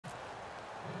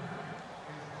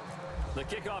The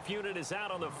kickoff unit is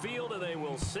out on the field, and they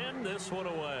will send this one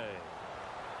away.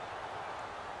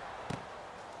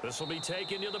 This will be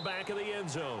taken to the back of the end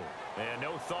zone. And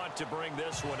no thought to bring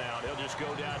this one out. He'll just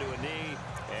go down to a knee,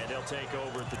 and they'll take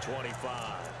over at the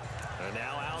 25. And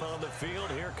now out on the field,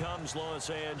 here comes Los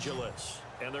Angeles.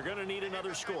 And they're going to need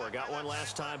another score. Got one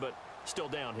last time, but still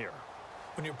down here.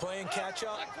 When you're playing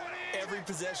catch-up, every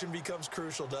possession becomes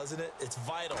crucial, doesn't it? It's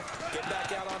vital. Get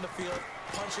back out on the field,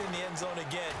 punch in the end zone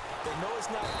again. They know it's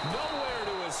not... Nowhere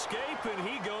to escape, and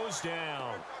he goes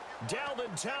down.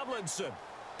 Dalvin Tomlinson.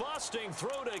 Busting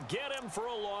through to get him for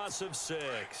a loss of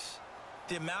 6.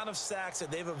 The amount of sacks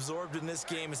that they've absorbed in this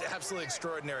game is absolutely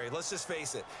extraordinary. Let's just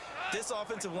face it. This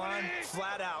offensive line,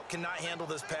 flat out, cannot handle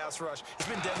this pass rush. It's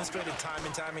been demonstrated time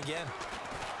and time again.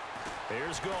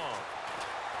 Here's Gong.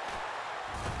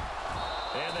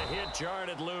 And the hit jarred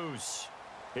it loose.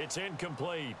 It's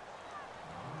incomplete.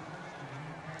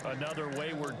 Another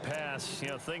wayward pass. You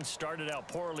know, things started out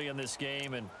poorly in this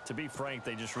game, and to be frank,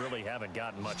 they just really haven't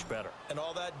gotten much better. And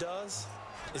all that does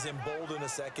is embolden a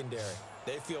secondary.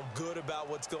 They feel good about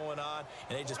what's going on,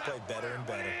 and they just play better and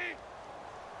better.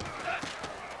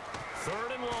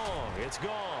 3rd and long. It's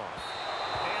gone.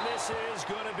 And this is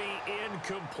going to be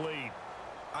incomplete.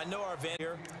 I know our van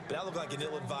here, but that looked like an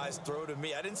ill-advised throw to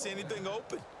me. I didn't see anything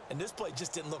open. And this play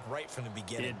just didn't look right from the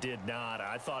beginning. It did not.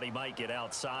 I thought he might get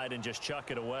outside and just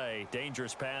chuck it away.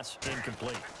 Dangerous pass,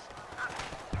 incomplete.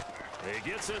 He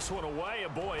gets this one away,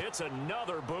 and boy, it's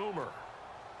another boomer.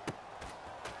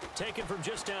 Taken from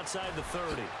just outside the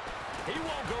 30. He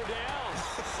won't go down.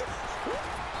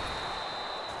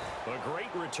 A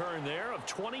great return there of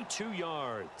 22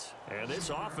 yards. And this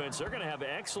offense, they're going to have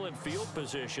excellent field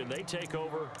position. They take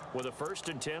over with a 1st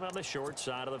and 10 on the short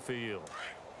side of the field.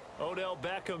 Odell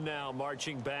Beckham now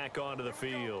marching back onto the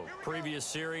field. Previous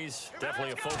series,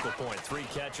 definitely a focal point. 3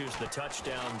 catches, the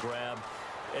touchdown grab.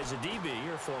 As a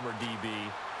DB, or former DB,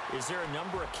 is there a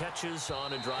number of catches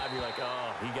on a drive you're like,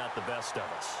 oh, he got the best of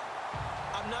us?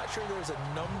 I'm not sure there's a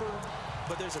number,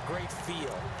 but there's a great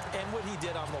feel. And what he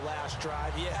did on the last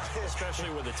drive, yeah. Especially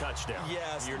with a touchdown.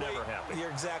 Yes. You're never happy.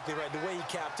 You're exactly right. The way he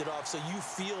capped it off, so you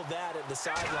feel that at the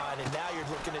sideline, and now you're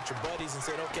looking at your buddies and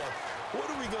saying, okay, what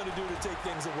are we going to do to take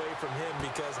things away from him?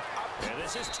 Because and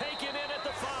this is taken in at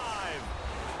the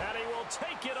 5. And he will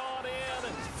take it on in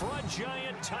for a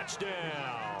giant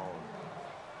touchdown.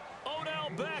 Odell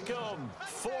Beckham,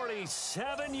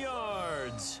 47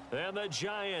 yards. And the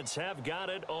Giants have got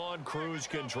it on cruise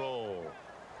control.